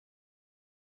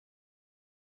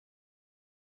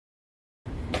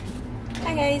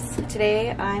guys, today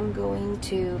I'm going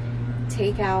to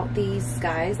take out these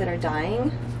guys that are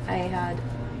dying. I had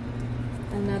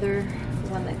another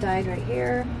one that died right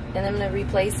here, and I'm going to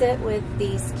replace it with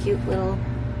these cute little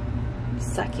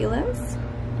succulents.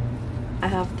 I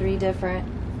have 3 different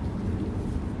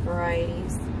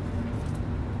varieties.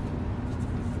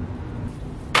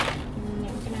 And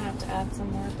I'm going to have to add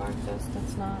some more bark dust.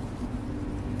 That's not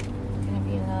going to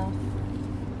be enough.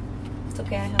 It's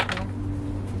okay, I have more.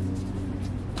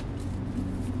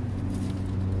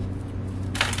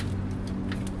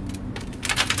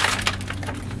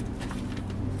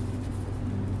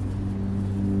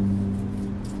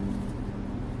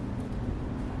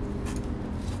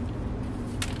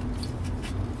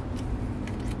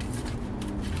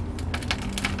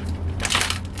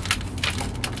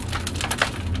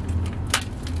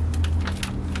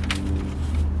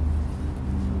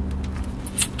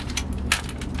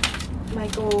 My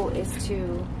goal is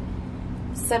to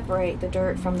separate the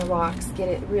dirt from the rocks, get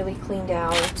it really cleaned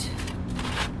out,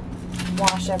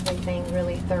 wash everything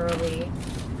really thoroughly,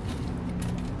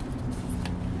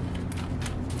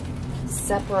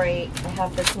 separate. I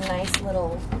have this nice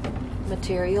little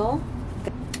material.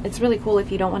 It's really cool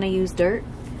if you don't want to use dirt,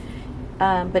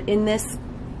 but in this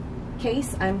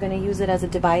case I'm going to use it as a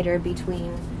divider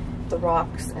between the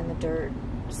rocks and the dirt,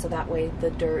 so that way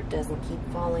the dirt doesn't keep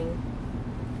falling.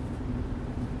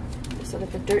 So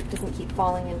that the dirt doesn't keep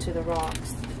falling into the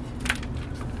rocks.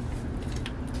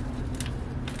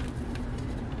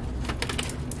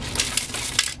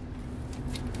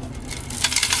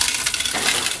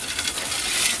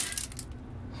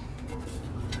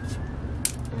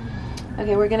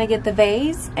 Okay, we're gonna get the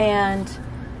vase and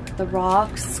the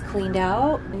rocks cleaned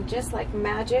out, and just like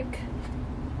magic,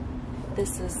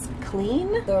 this is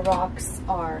clean. The rocks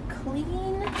are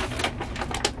clean.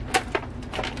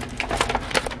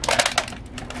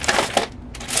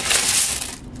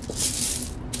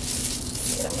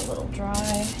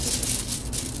 Dry.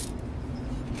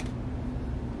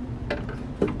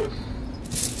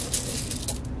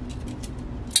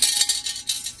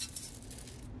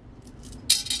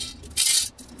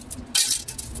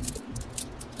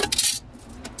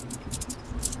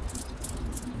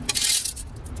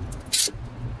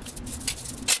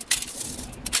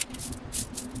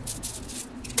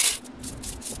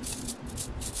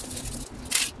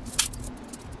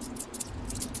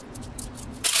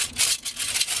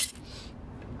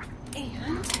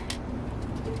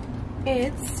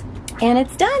 And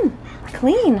it's done.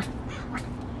 Clean. So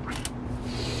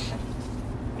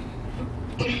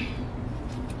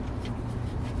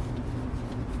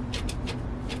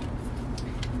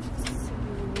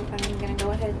I'm gonna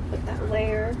go ahead and put that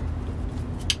layer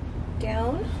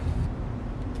down.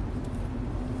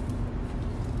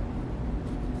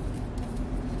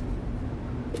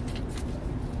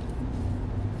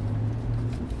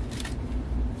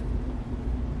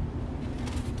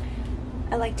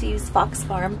 I like to use Fox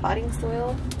Farm potting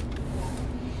soil.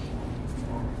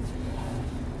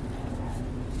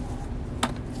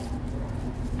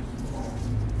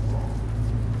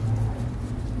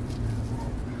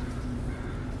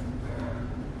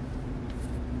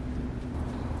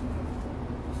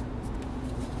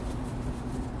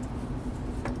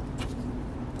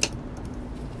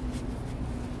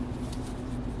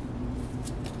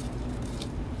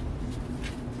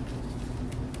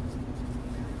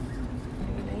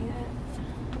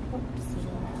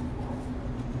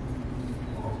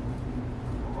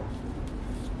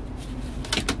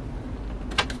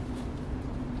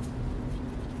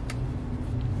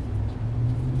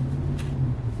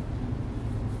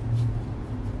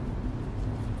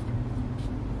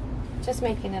 Just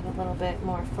making it a little bit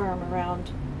more firm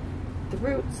around the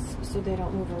roots so they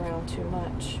don't move around too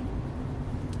much.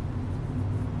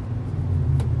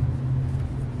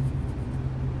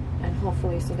 And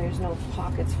hopefully so there's no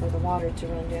pockets for the water to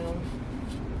run down.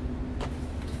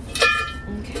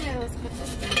 Okay, let's put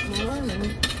this back on, and I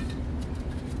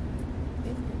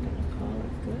think we're going to call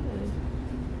it good.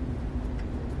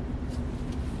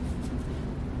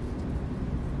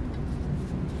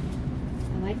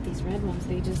 I like these red ones,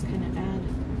 they just kind of add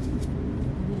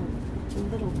a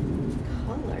little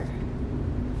color.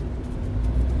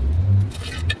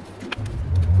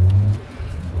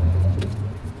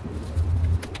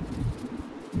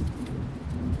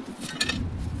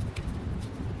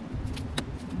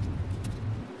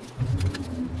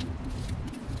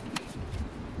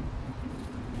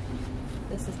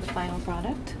 This is the final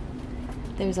product.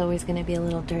 There's always going to be a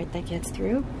little dirt that gets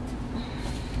through.